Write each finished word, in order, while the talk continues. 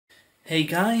Hey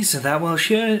guys, That Welsh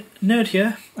here, Nerd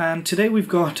here, and today we've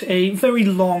got a very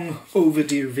long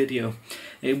overdue video.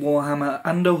 A Warhammer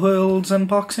Underworlds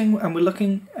unboxing, and we're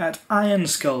looking at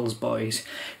Ironskulls Boys.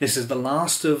 This is the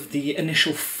last of the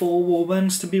initial 4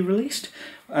 warbands to be released,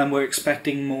 and we're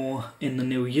expecting more in the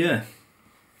new year.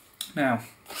 Now,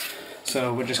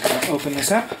 so we're just going to open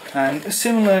this up, and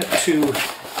similar to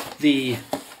the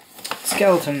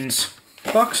Skeletons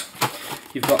box,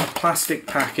 you've got a plastic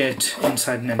packet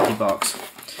inside an empty box.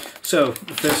 So,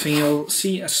 the first thing you'll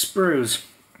see are sprues.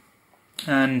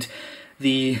 And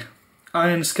the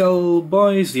Ironskull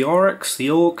Boys, the Oryx, the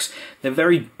Orcs, they're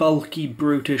very bulky,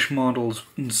 brutish models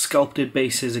and sculpted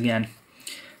bases again.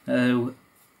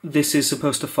 This is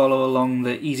supposed to follow along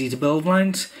the easy to build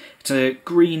lines. It's a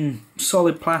green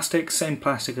solid plastic, same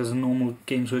plastic as a normal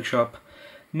Games Workshop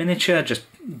miniature, just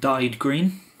dyed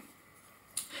green.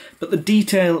 But the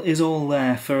detail is all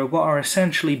there for what are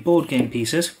essentially board game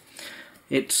pieces.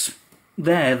 It's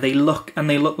there, they look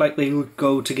like they would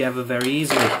go together very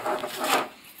easily.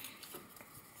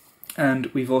 And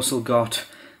we've also got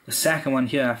the second one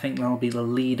here. I think that'll be the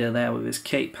leader there with his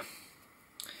cape.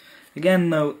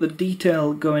 Again though, the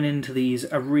detail going into these,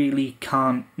 I really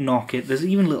can't knock it. There's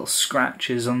even little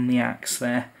scratches on the axe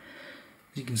there,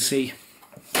 as you can see.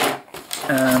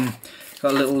 Got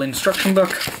a little instruction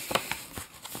book.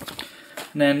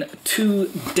 And then 2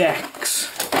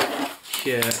 decks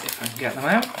here, if I can get them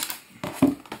out.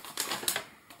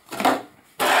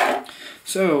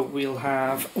 So we'll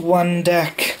have one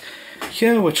deck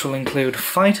here which will include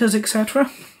fighters, etc.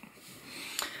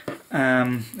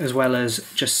 As well as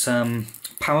just some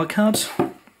power cards.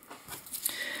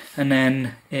 And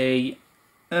then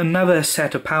another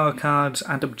set of power cards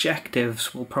and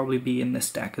objectives will probably be in this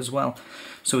deck as well.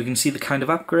 So we can see the kind of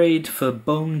upgrade for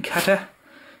Bone Cutter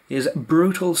is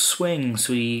Brutal Swing,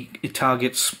 so it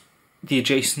targets the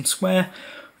adjacent square.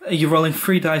 You're rolling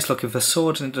 3 dice looking for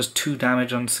swords and it does 2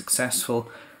 damage on successful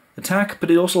attack,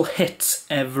 but it also hits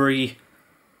every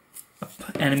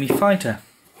enemy fighter.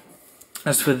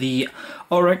 As for the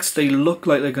Oryx, they look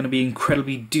like they're going to be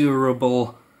incredibly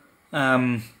durable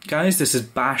guys. This is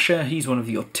Basher. He's one of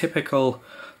your typical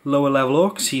lower level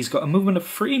orcs. He's got a movement of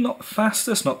 3, not the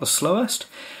fastest, not the slowest.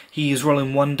 He's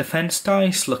rolling 1 defense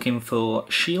dice, looking for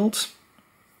shields.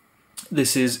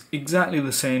 This is exactly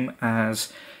the same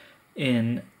as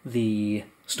in the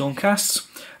Stormcasts.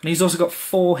 And he's also got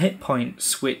 4 hit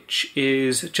points, which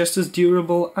is just as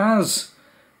durable as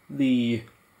the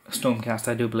Stormcast,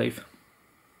 I do believe.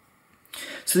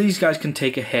 So these guys can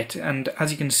take a hit, and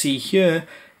as you can see here,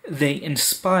 they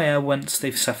inspire once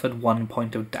they've suffered 1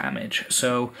 point of damage.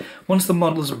 So once the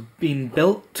models have been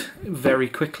built very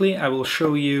quickly, I will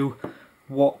show you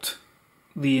what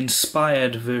the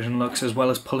inspired version looks, as well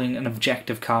as pulling an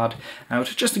objective card out,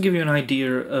 just to give you an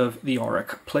idea of the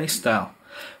Auric playstyle.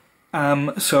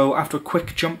 So after a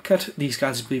quick jump cut, these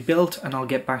guys will be built, and I'll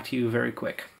get back to you very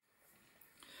quick.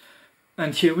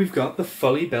 And here we've got the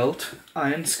fully built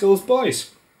Ironskulls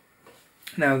Boys.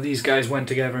 Now these guys went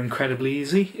together incredibly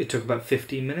easy. It took about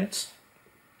 15 minutes.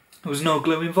 There was no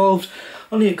glue involved,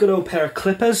 only a good old pair of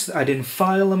clippers. I didn't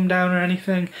file them down or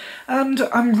anything, and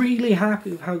I'm really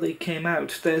happy with how they came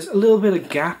out. There's a little bit of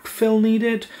gap fill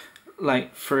needed,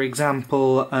 like for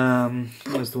example,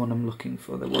 where's the one I'm looking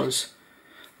for? There was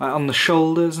on the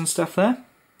shoulders and stuff there,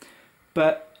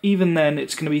 but even then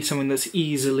it's going to be something that's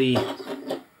easily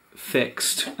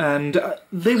fixed, and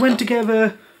they went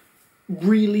together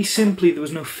really simply. There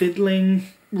was no fiddling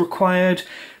required.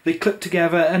 They clipped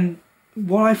together, and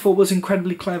what I thought was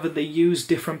incredibly clever, they used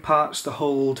different parts to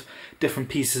hold different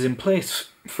pieces in place.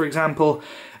 For example,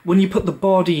 when you put the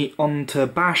body onto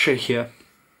Basher here,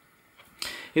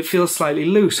 it feels slightly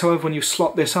loose. However, when you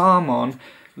slot this arm on,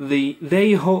 they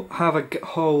have a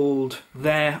hold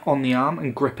there on the arm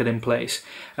and grip it in place.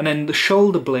 And then the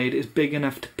shoulder blade is big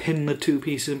enough to pin the 2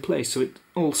 pieces in place, so it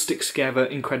all sticks together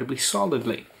incredibly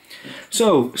solidly.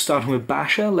 So, starting with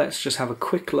Basher, let's just have a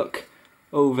quick look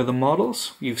over the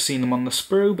models. You've seen them on the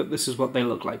sprue, but this is what they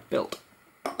look like built.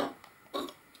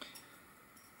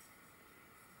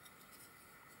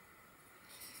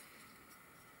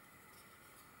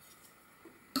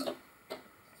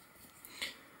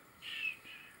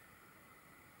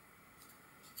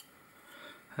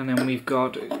 And then we've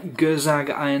got Gerzag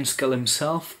Ironskull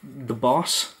himself, the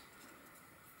boss.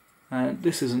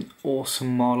 This is an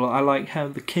awesome model. I like how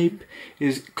the cape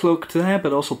is cloaked there,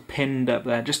 but also pinned up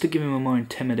there, just to give him a more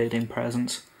intimidating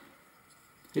presence.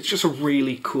 It's just a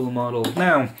really cool model.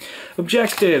 Now,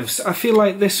 objectives. I feel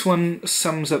like this one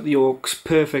sums up the orcs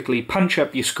perfectly. Punch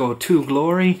up, you score 2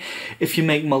 glory if you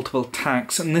make multiple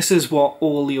attacks. And this is what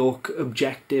all the orc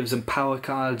objectives and power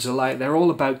cards are like. They're all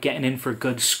about getting in for a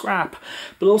good scrap,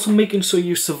 but also making sure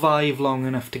you survive long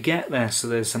enough to get there. So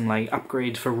there's some like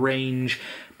upgrades for range,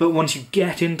 but once you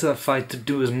get into the fight, to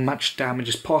do as much damage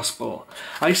as possible.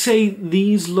 I say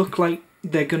these look like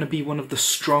they're going to be one of the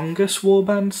strongest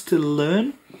warbands to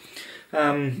learn.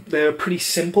 They're a pretty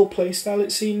simple playstyle,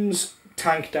 it seems.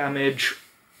 Tank damage,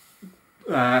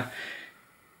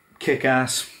 kick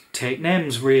ass, take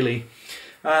names, really.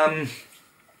 But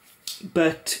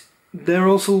they're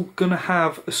also going to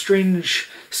have a strange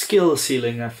skill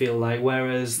ceiling, I feel like,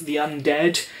 whereas the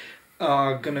undead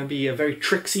are going to be a very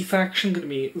tricksy faction, going to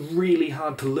be really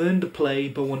hard to learn to play,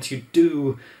 but once you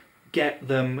do get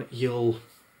them, you'll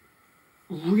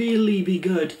really be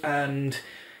good. And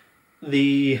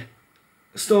the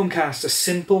Stormcast are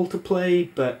simple to play,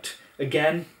 but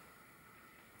again,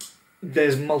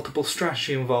 there's multiple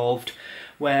strategy involved,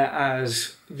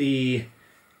 whereas the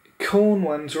Khorne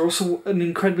ones are also an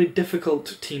incredibly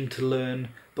difficult team to learn,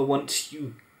 but once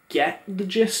you get the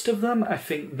gist of them, I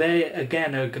think they,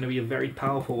 again, are going to be a very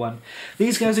powerful one.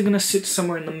 These guys are going to sit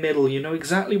somewhere in the middle. You know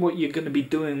exactly what you're going to be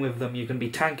doing with them. You're going to be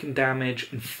tanking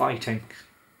damage and fighting.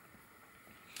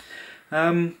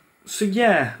 So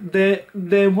yeah,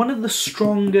 they're one of the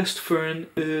strongest for an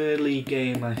early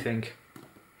game, I think.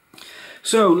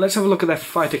 So let's have a look at their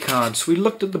fighter cards. We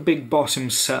looked at the big boss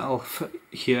himself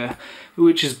here,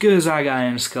 which is Gerzag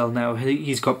Ironskull. Now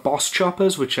he's got boss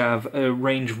choppers, which have a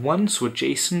range of 1, so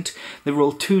adjacent. They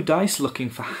roll 2 dice looking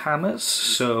for hammers,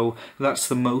 so that's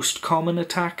the most common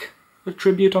attack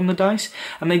attribute on the dice,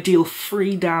 and they deal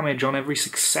 3 damage on every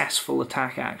successful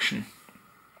attack action.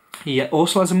 He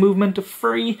also has a movement of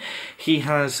 3, he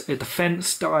has a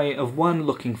defense die of 1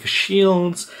 looking for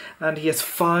shields, and he has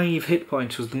 5 hit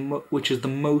points, which is the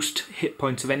most hit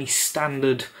points of any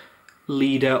standard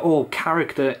leader or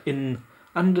character in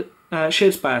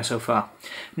Shadespire so far.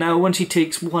 Now once he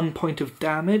takes 1 point of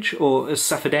damage, or has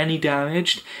suffered any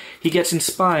damage, he gets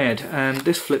inspired, and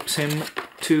this flips him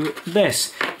to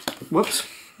this. Whoops.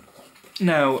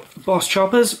 Now, boss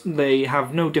choppers, they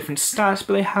have no different stats,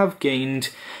 but they have gained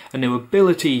a new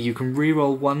ability. You can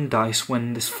reroll 1 dice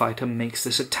when this fighter makes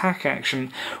this attack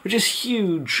action, which is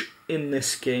huge in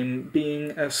this game,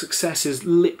 being successes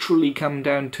literally come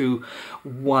down to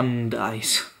 1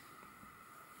 dice.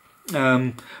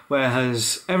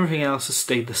 Whereas everything else has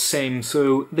stayed the same,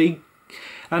 so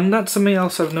and that's something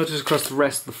else I've noticed across the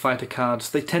rest of the fighter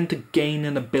cards. They tend to gain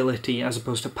an ability as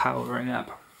opposed to powering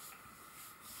up.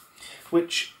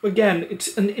 Which, again,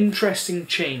 it's an interesting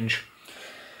change.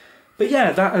 But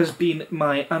yeah, that has been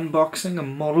my unboxing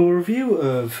and model review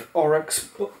of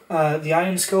the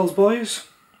Ironskulls Boys.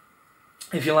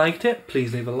 If you liked it,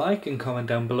 please leave a like and comment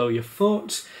down below your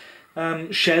thoughts.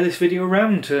 Share this video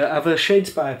around to other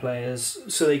Shadespire players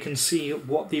so they can see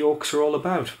what the orcs are all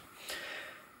about.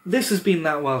 This has been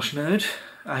That Welsh Nerd.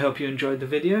 I hope you enjoyed the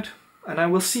video, and I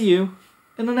will see you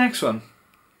in the next one.